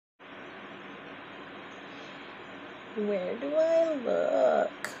Where do I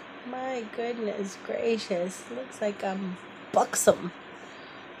look? My goodness gracious. Looks like I'm buxom.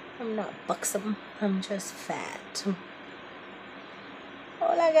 I'm not buxom. I'm just fat.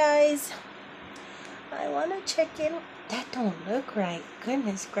 Hola guys. I want to check in. That don't look right.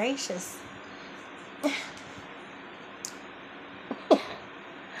 Goodness gracious.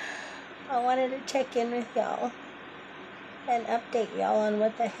 I wanted to check in with y'all and update y'all on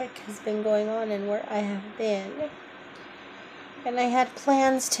what the heck has been going on and where I have been. And I had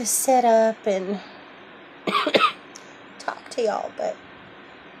plans to set up and talk to y'all, but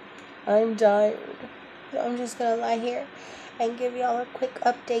I'm tired. So I'm just gonna lie here and give y'all a quick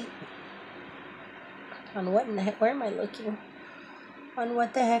update on what in the heck, where am I looking? On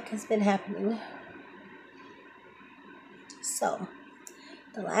what the heck has been happening. So,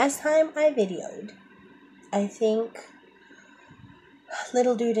 the last time I videoed, I think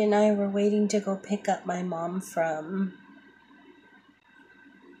little dude and I were waiting to go pick up my mom from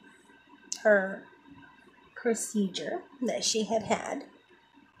her procedure that she had.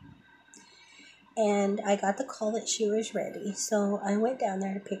 And I got the call that she was ready. So I went down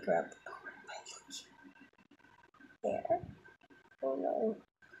there to pick her up. Oh, where am I looking? There. Oh no.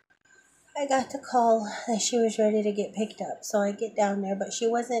 I got the call that she was ready to get picked up. So I get down there, but she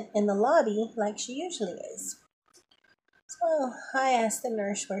wasn't in the lobby like she usually is. So I asked the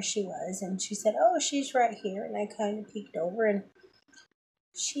nurse where she was, and she said, "Oh, she's right here." And I kind of peeked over, and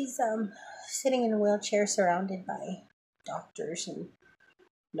she's sitting in a wheelchair surrounded by doctors and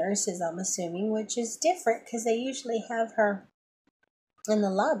nurses, I'm assuming, which is different because they usually have her in the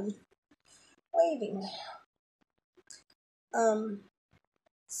lobby waiting.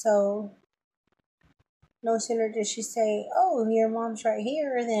 So no sooner did she say, "Oh, your mom's right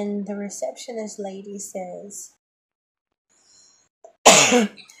here," than the receptionist lady says,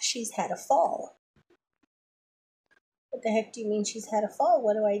 "She's had a fall." What the heck do you mean she's had a fall?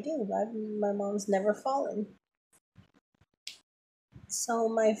 What do I do? My mom's never fallen. So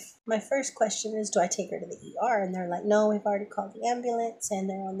my first question is, do I take her to the ER? And they're like, "No, we've already called the ambulance and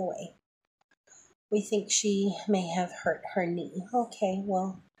they're on the way. We think she may have hurt her knee." Okay,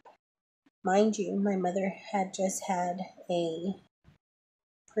 well, mind you, my mother had just had a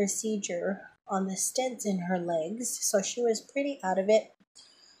procedure on the stents in her legs, so she was pretty out of it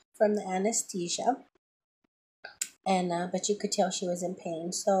from the anesthesia. And but you could tell she was in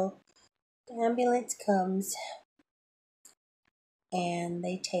pain. So the ambulance comes and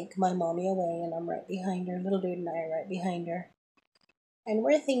they take my mommy away, and I'm right behind her. Little dude and I are right behind her. And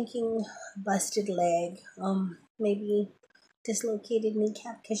we're thinking busted leg, maybe dislocated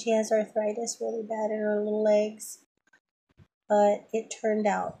kneecap because she has arthritis really bad in her little legs. But it turned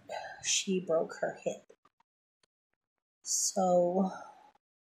out she broke her hip. So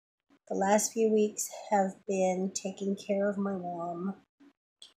the last few weeks have been taking care of my mom,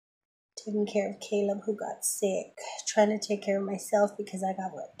 taking care of Caleb who got sick, trying to take care of myself because I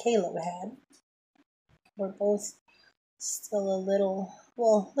got what Caleb had. We're both still a little,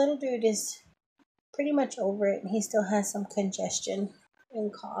 well, little dude is pretty much over it. He still has some congestion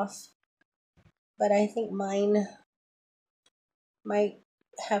and cough. But I think mine might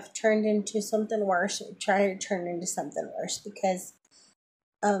have turned into something worse, or try to turn into something worse because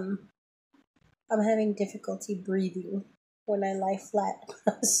I'm having difficulty breathing when I lie flat.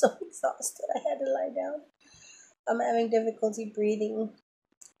 I was so exhausted I had to lie down. I'm having difficulty breathing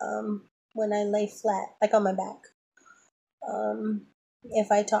when I lay flat, like on my back.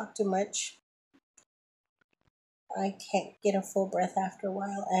 If I talk too much, I can't get a full breath after a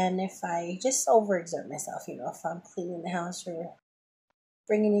while. And if I just overexert myself, if I'm cleaning the house or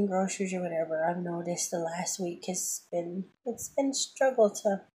bringing in groceries or whatever, I've noticed the last week it's been a struggle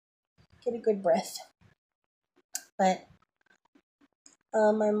to get a good breath. But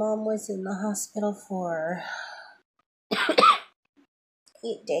my mom was in the hospital for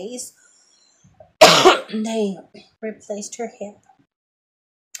 8 days. They replaced her hip,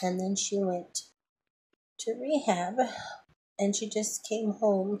 and then she went to rehab, and she just came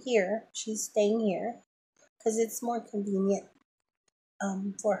home here. She's staying here because it's more convenient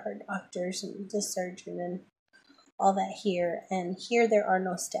for her doctors and the surgeon and all that here. And here there are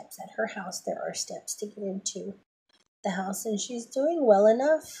no steps. At her house there are steps to get into the house, and she's doing well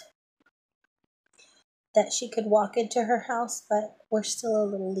enough that she could walk into her house, but we're still a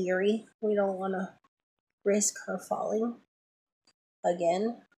little leery. We don't want to risk her falling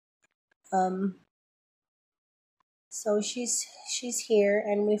again. So she's here,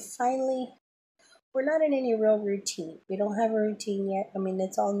 and we're not in any real routine. We don't have a routine yet. I mean,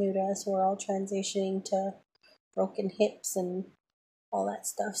 it's all new to us. We're all transitioning to broken hips and all that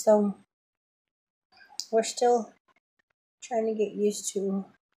stuff. So we're still trying to get used to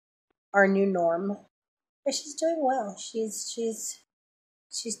our new norm. But she's doing well. She's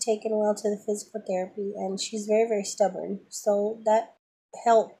taken well to the physical therapy, and she's very, very stubborn. So that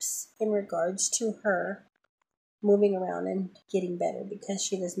helps in regards to her moving around and getting better, because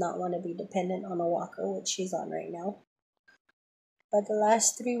she does not want to be dependent on a walker, which she's on right now. But the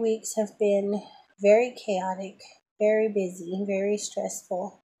last 3 weeks have been very chaotic, very busy, very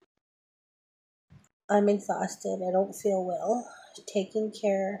stressful. I'm exhausted. I don't feel well. Taking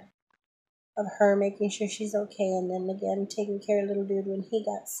care of her, making sure she's okay, and then again taking care of little dude when he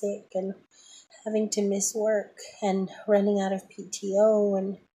got sick, and having to miss work, and running out of PTO,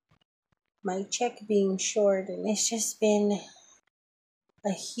 and my check being short, and it's just been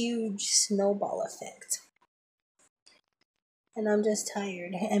a huge snowball effect. And I'm just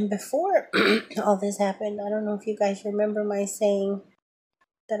tired. And before all this happened, I don't know if you guys remember my saying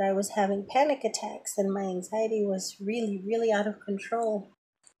that I was having panic attacks and my anxiety was really, really out of control.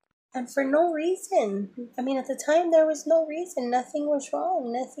 And for no reason. I mean, at the time there was no reason. Nothing was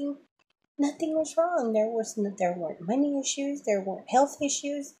wrong. Nothing was wrong. There weren't money issues. There weren't health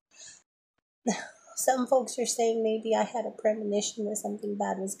issues. Some folks are saying maybe I had a premonition that something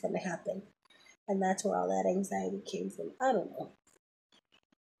bad was going to happen. And that's where all that anxiety came from. I don't know.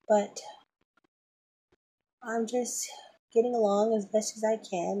 But I'm just getting along as best as I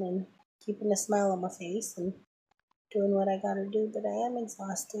can and keeping a smile on my face and doing what I gotta do. But I am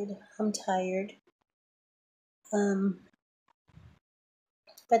exhausted. I'm tired. Um,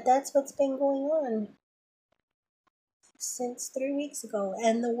 but that's what's been going on since 3 weeks ago.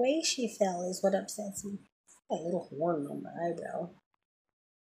 And the way she fell is what upsets me. A little horn on my eyebrow.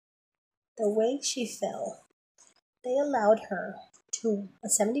 The way she fell, they allowed her to, a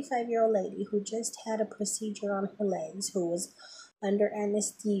 75-year-old lady who just had a procedure on her legs, who was under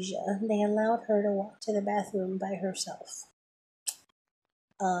anesthesia, they allowed her to walk to the bathroom by herself.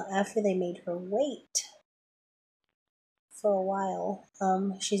 After they made her wait for a while,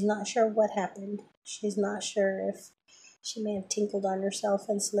 she's not sure what happened. She's not sure if she may have tinkled on herself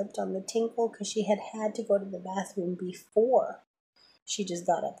and slipped on the tinkle, because she had to go to the bathroom before she just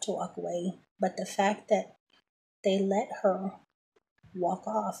got up to walk away. But the fact that they let her walk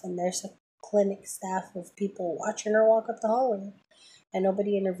off, and there's a clinic staff of people watching her walk up the hallway, and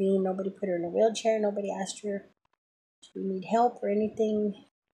nobody intervened, nobody put her in a wheelchair, nobody asked her, do you need help or anything?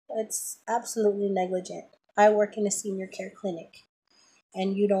 It's absolutely negligent. I work in a senior care clinic,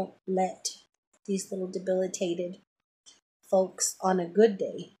 and you don't let these little debilitated folks on a good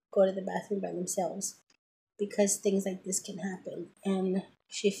day go to the bathroom by themselves, because things like this can happen. And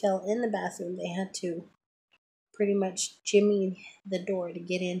she fell in the bathroom. They had to pretty much jimmy the door to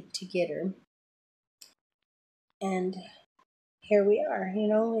get in to get her. And here we are.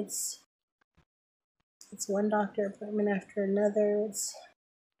 It's one doctor appointment after another.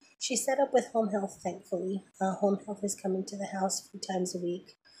 She set up with home health, thankfully. Home health is coming to the house a few times a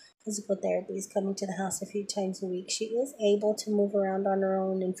week. Physical therapy is coming to the house a few times a week. She is able to move around on her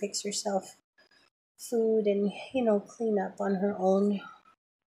own and fix herself food and, clean up on her own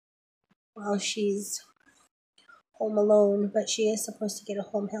while she's home alone. But she is supposed to get a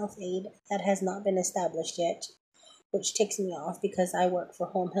home health aide. That has not been established yet, which ticks me off, because I work for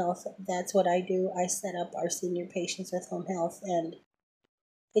home health. That's what I do. I set up our senior patients with home health, and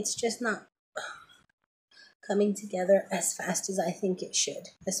it's just not coming together as fast as I think it should,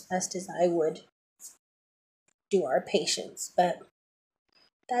 as fast as I would do our patients. But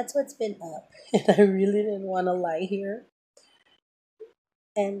that's what's been up, and I really didn't want to lie here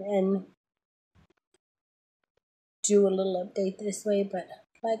and do a little update this way. But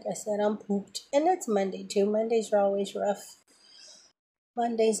like I said, I'm pooped, and it's Monday too. Mondays are always rough.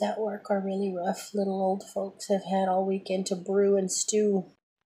 Mondays at work are really rough. Little old folks have had all weekend to brew and stew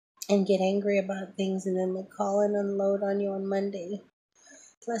and get angry about things, and then they call and unload on you on Monday.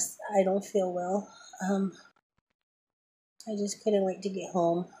 Plus, I don't feel well. I just couldn't wait to get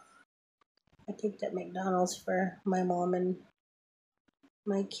home. I picked up McDonald's for my mom and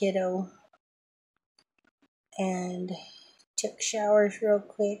my kiddo and took showers real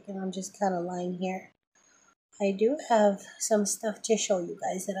quick, and I'm just kind of lying here. I do have some stuff to show you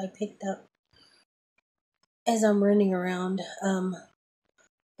guys that I picked up as I'm running around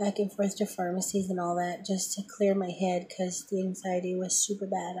back and forth to pharmacies and all that, just to clear my head, because the anxiety was super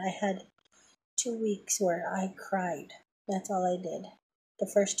bad. I had 2 weeks where I cried. That's all I did. The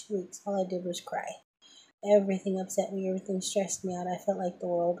first 2 weeks, all I did was cry. Everything upset me. Everything stressed me out. I felt like the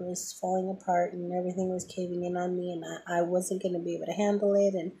world was falling apart and everything was caving in on me, and I wasn't going to be able to handle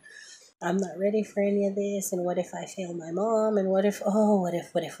it, and I'm not ready for any of this. And what if I fail my mom? And what if? I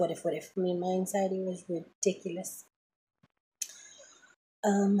mean, my anxiety was ridiculous.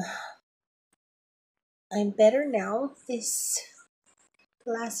 I'm better now. The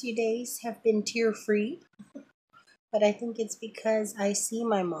last few days have been tear-free, but I think it's because I see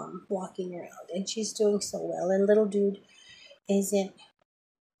my mom walking around and she's doing so well, and little dude isn't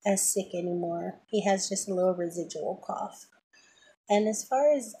as sick anymore. He has just a little residual cough. And as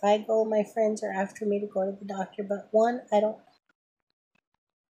far as I go, my friends are after me to go to the doctor, but one, I don't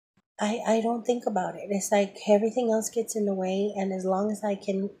think about it. It's like everything else gets in the way, and as long as I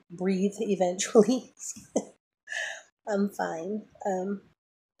can breathe eventually, I'm fine.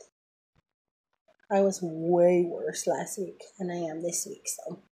 I was way worse last week than I am this week,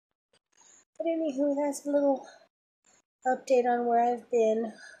 so. But anywho, that's a little update on where I've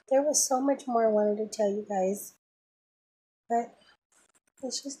been. There was so much more I wanted to tell you guys, but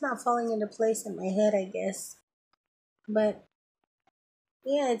it's just not falling into place in my head, I guess. But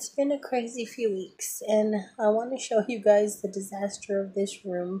yeah, it's been a crazy few weeks, and I want to show you guys the disaster of this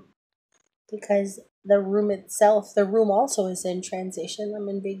room, because the room itself, the room also is in transition. I'm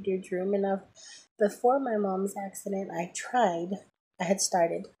in Big Dude's room, and before my mom's accident, I had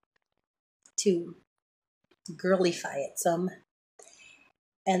started to girlify it some,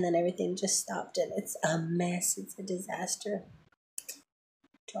 and then everything just stopped, and it's a mess. It's a disaster.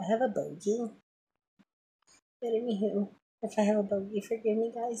 Do I have a bogey? But anywho, if I have a bogey, forgive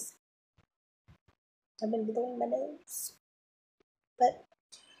me, guys. I've been blowing my nose. But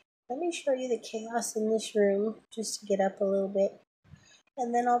let me show you the chaos in this room just to get up a little bit.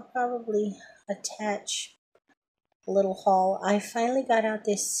 And then I'll probably attach a little haul. I finally got out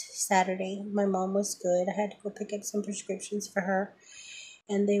this Saturday. My mom was good. I had to go pick up some prescriptions for her.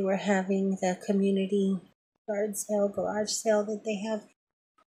 And they were having the community garage sale that they have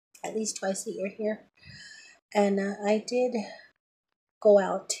at least twice a year here. And I did go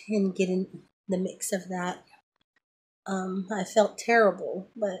out and get in the mix of that. I felt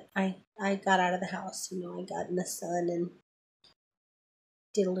terrible, but I got out of the house. I got in the sun and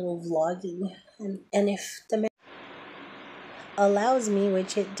did a little vlogging. And if the allows me,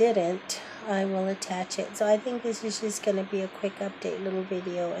 which it didn't, I will attach it. So I think this is just going to be a quick update little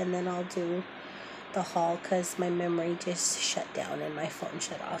video, and then I'll do the haul because my memory just shut down and my phone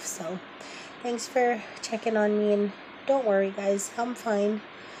shut off. So thanks for checking on me, and don't worry guys, I'm fine.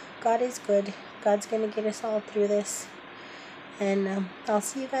 God is good. God's going to get us all through this. And I'll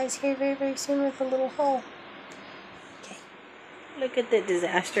see you guys here very, very soon with a little haul. Okay. Look at the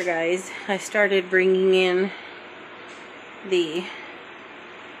disaster, guys. I started bringing in the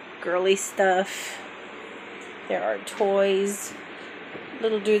girly stuff. There are toys.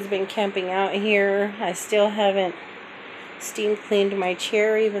 Little dude's been camping out here. I still haven't steam cleaned my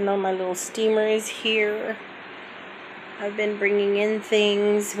chair, even though my little steamer is here. I've been bringing in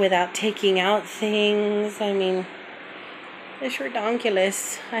things without taking out things. I mean, it's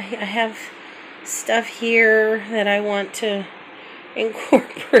ridiculous. I have stuff here that I want to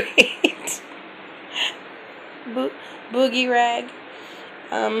incorporate. Boogie rag.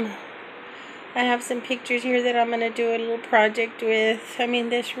 I have some pictures here that I'm going to do a little project with. I mean,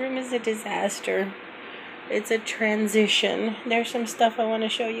 this room is a disaster. It's a transition. There's some stuff I want to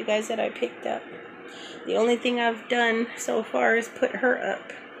show you guys that I picked up. The only thing I've done so far is put her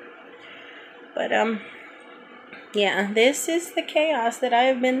up. But, yeah, this is the chaos that I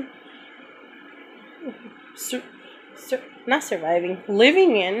have been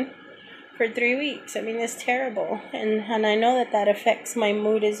living in for 3 weeks. I mean, it's terrible. And I know that affects my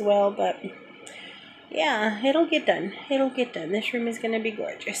mood as well, but yeah, it'll get done. It'll get done. This room is going to be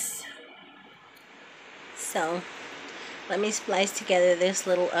gorgeous. So, let me splice together this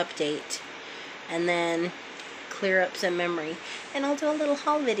little update and then clear up some memory. And I'll do a little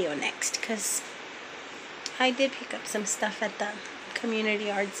haul video next because I did pick up some stuff at the community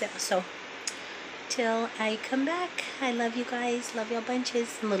yard sale. So, till I come back, I love you guys. Love y'all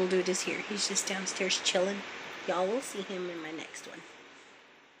bunches. And little dude is here. He's just downstairs chilling. Y'all will see him in my next one.